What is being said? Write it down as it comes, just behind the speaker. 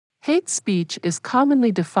Hate speech is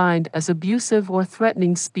commonly defined as abusive or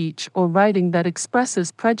threatening speech or writing that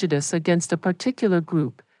expresses prejudice against a particular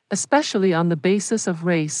group, especially on the basis of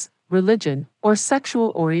race, religion, or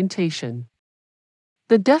sexual orientation.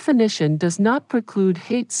 The definition does not preclude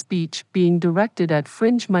hate speech being directed at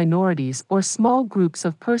fringe minorities or small groups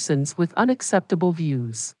of persons with unacceptable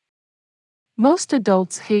views. Most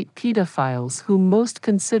adults hate pedophiles whom most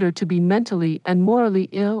consider to be mentally and morally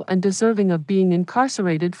ill and deserving of being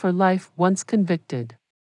incarcerated for life once convicted.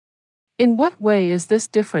 In what way is this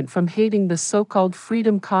different from hating the so-called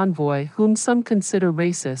Freedom Convoy whom some consider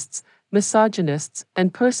racists, misogynists,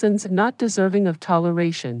 and persons not deserving of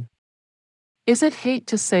toleration? Is it hate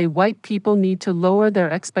to say white people need to lower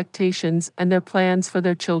their expectations and their plans for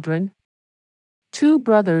their children? Two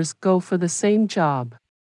brothers go for the same job.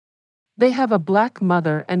 They have a black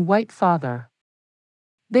mother and white father.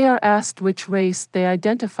 They are asked which race they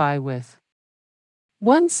identify with.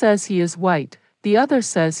 One says he is white, the other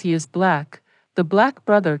says he is black. The black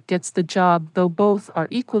brother gets the job though both are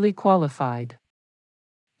equally qualified.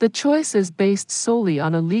 The choice is based solely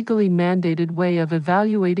on a legally mandated way of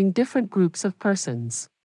evaluating different groups of persons.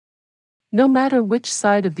 No matter which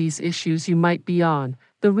side of these issues you might be on,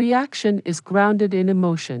 the reaction is grounded in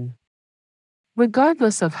emotion.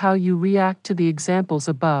 Regardless of how you react to the examples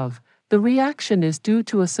above, the reaction is due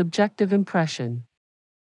to a subjective impression.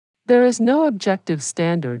 There is no objective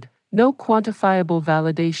standard, no quantifiable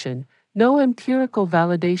validation, no empirical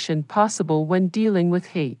validation possible when dealing with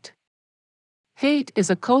hate. Hate is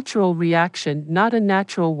a cultural reaction, not a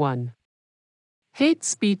natural one. Hate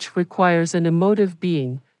speech requires an emotive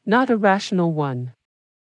being, not a rational one.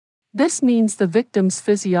 This means the victim's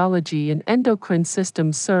physiology and endocrine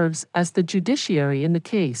system serves as the judiciary in the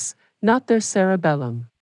case, not their cerebellum.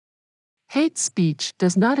 Hate speech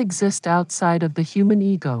does not exist outside of the human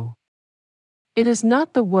ego. It is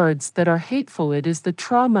not the words that are hateful, it is the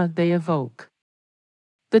trauma they evoke.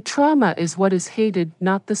 The trauma is what is hated,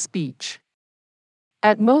 not the speech.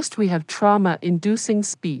 At most we have trauma-inducing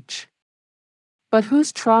speech. But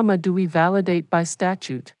whose trauma do we validate by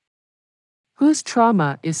statute? Whose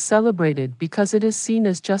trauma is celebrated because it is seen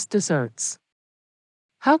as just desserts?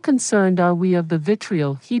 How concerned are we of the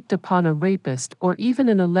vitriol heaped upon a rapist or even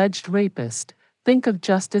an alleged rapist? Think of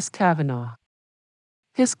Justice Kavanaugh.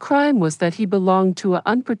 His crime was that he belonged to an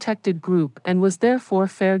unprotected group and was therefore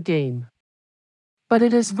fair game. But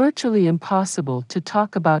it is virtually impossible to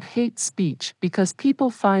talk about hate speech because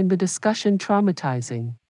people find the discussion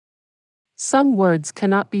traumatizing. Some words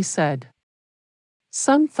cannot be said.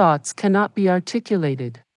 Some thoughts cannot be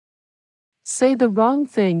articulated. Say the wrong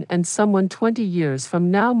thing and someone 20 years from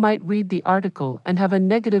now might read the article and have a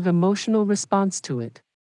negative emotional response to it.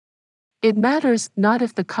 It matters not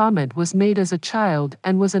if the comment was made as a child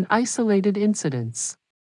and was an isolated incident.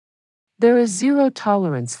 There is zero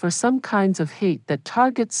tolerance for some kinds of hate that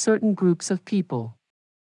targets certain groups of people.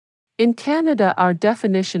 In Canada, our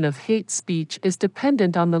definition of hate speech is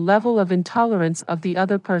dependent on the level of intolerance of the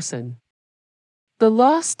other person. The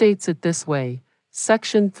law states it this way,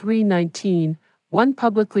 Section 319, 1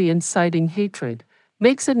 publicly inciting hatred,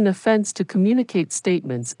 makes it an offense to communicate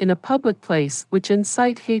statements in a public place which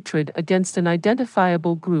incite hatred against an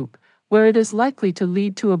identifiable group, where it is likely to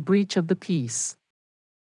lead to a breach of the peace.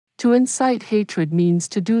 To incite hatred means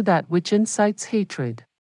to do that which incites hatred.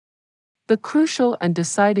 The crucial and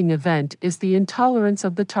deciding event is the intolerance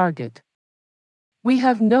of the target. We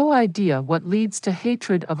have no idea what leads to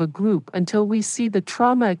hatred of a group until we see the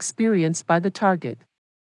trauma experienced by the target.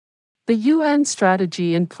 The UN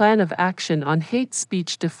Strategy and Plan of Action on Hate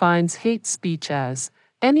Speech defines hate speech as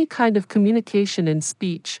any kind of communication in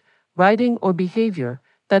speech, writing, or behavior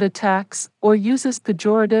that attacks or uses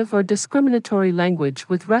pejorative or discriminatory language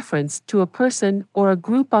with reference to a person or a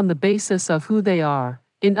group on the basis of who they are,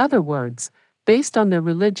 in other words, based on their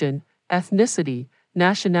religion, ethnicity,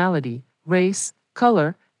 nationality, race,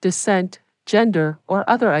 color, descent, gender, or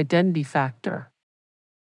other identity factor.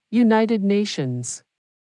 United Nations.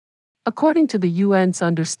 According to the UN's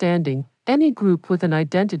understanding, any group with an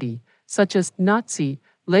identity, such as Nazi,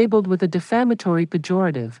 labeled with a defamatory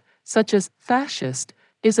pejorative, such as fascist,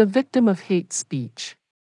 is a victim of hate speech.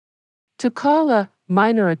 To call a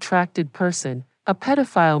minor attracted person a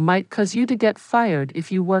pedophile might cause you to get fired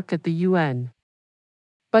if you work at the UN.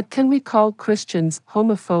 But can we call Christians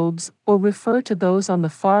homophobes or refer to those on the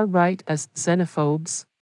far right as xenophobes?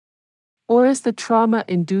 Or is the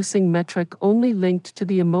trauma-inducing metric only linked to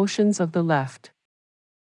the emotions of the left?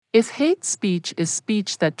 If hate speech is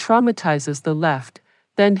speech that traumatizes the left,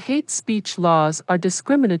 then hate speech laws are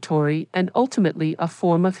discriminatory and ultimately a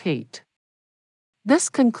form of hate. This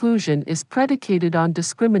conclusion is predicated on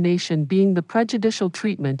discrimination being the prejudicial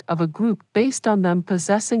treatment of a group based on them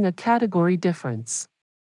possessing a category difference.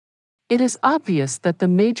 It is obvious that the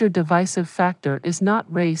major divisive factor is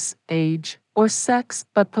not race, age, or sex,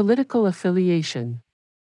 but political affiliation.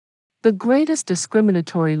 The greatest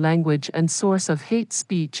discriminatory language and source of hate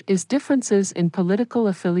speech is differences in political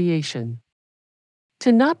affiliation.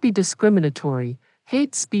 To not be discriminatory,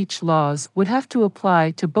 hate speech laws would have to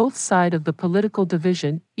apply to both sides of the political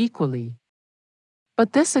division equally.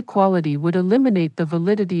 But this equality would eliminate the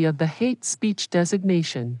validity of the hate speech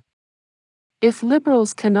designation. If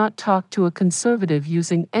liberals cannot talk to a conservative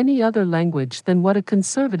using any other language than what a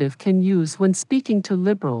conservative can use when speaking to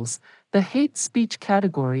liberals, the hate speech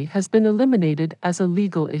category has been eliminated as a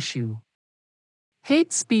legal issue.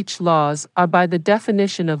 Hate speech laws are by the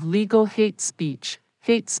definition of legal hate speech.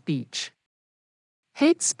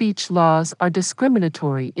 Hate speech laws are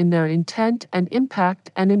discriminatory in their intent and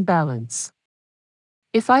impact and imbalance.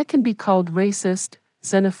 If I can be called racist,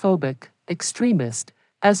 xenophobic, extremist,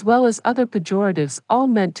 as well as other pejoratives all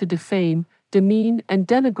meant to defame, demean, and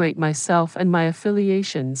denigrate myself and my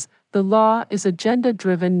affiliations, the law is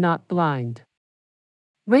agenda-driven, not blind.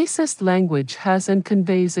 Racist language has and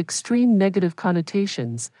conveys extreme negative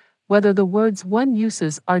connotations, whether the words one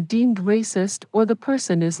uses are deemed racist or the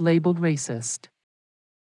person is labeled racist.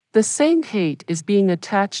 The same hate is being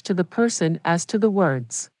attached to the person as to the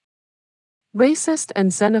words. Racist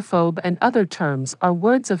and xenophobe and other terms are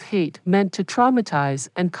words of hate meant to traumatize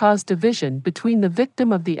and cause division between the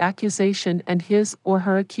victim of the accusation and his or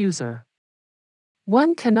her accuser.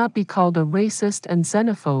 One cannot be called a racist and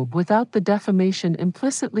xenophobe without the defamation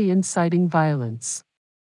implicitly inciting violence.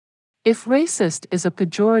 If racist is a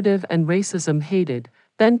pejorative and racism hated,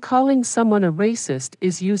 then calling someone a racist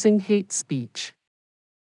is using hate speech.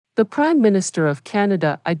 The Prime Minister of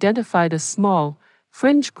Canada identified a small,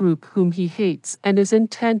 fringe group whom he hates and is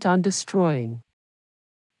intent on destroying.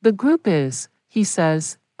 The group is, he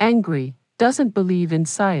says, angry, doesn't believe in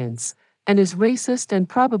science, and is racist and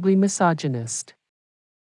probably misogynist.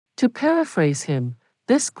 To paraphrase him,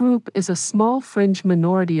 this group is a small fringe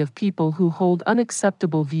minority of people who hold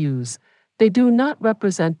unacceptable views. They do not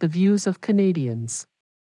represent the views of Canadians.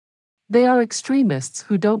 They are extremists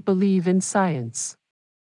who don't believe in science.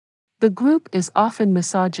 The group is often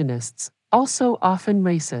misogynists, also often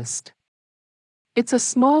racist. It's a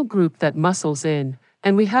small group that muscles in,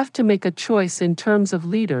 and we have to make a choice in terms of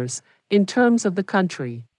leaders, in terms of the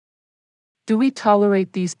country. Do we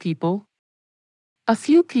tolerate these people? A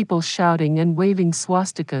few people shouting and waving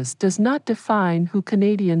swastikas does not define who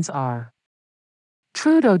Canadians are.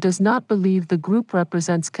 Trudeau does not believe the group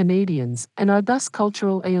represents Canadians and are thus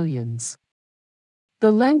cultural aliens.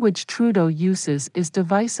 The language Trudeau uses is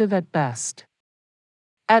divisive at best.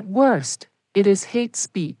 At worst, it is hate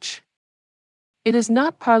speech. It is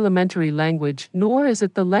not parliamentary language, nor is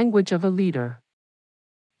it the language of a leader.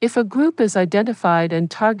 If a group is identified and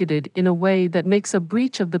targeted in a way that makes a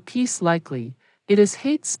breach of the peace likely, it is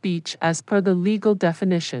hate speech as per the legal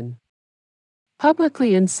definition.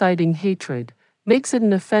 Publicly inciting hatred makes it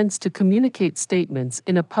an offense to communicate statements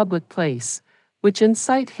in a public place, which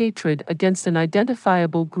incite hatred against an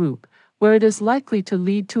identifiable group, where it is likely to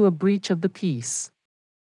lead to a breach of the peace.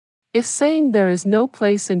 If saying there is no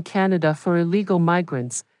place in Canada for illegal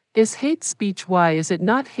migrants is hate speech, why is it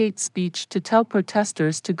not hate speech to tell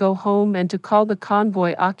protesters to go home and to call the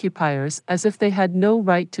convoy occupiers as if they had no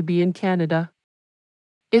right to be in Canada?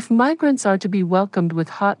 If migrants are to be welcomed with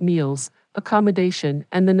hot meals, accommodation,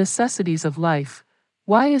 and the necessities of life,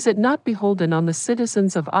 why is it not beholden on the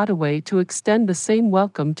citizens of Ottawa to extend the same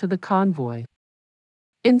welcome to the convoy?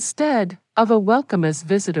 Instead of a welcome as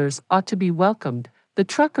visitors ought to be welcomed, the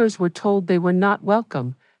truckers were told they were not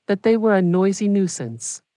welcome, that they were a noisy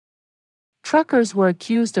nuisance. Truckers were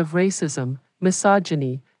accused of racism,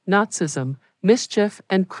 misogyny, Nazism, mischief,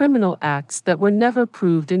 and criminal acts that were never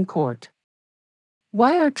proved in court.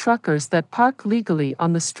 Why are truckers that park legally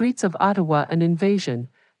on the streets of Ottawa an invasion,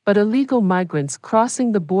 but illegal migrants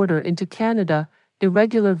crossing the border into Canada,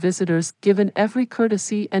 irregular visitors given every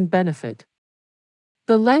courtesy and benefit?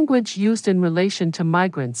 The language used in relation to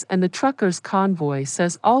migrants and the truckers' convoy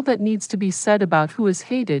says all that needs to be said about who is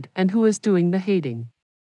hated and who is doing the hating.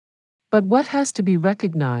 But what has to be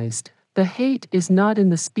recognized, the hate is not in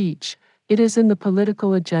the speech, it is in the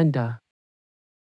political agenda.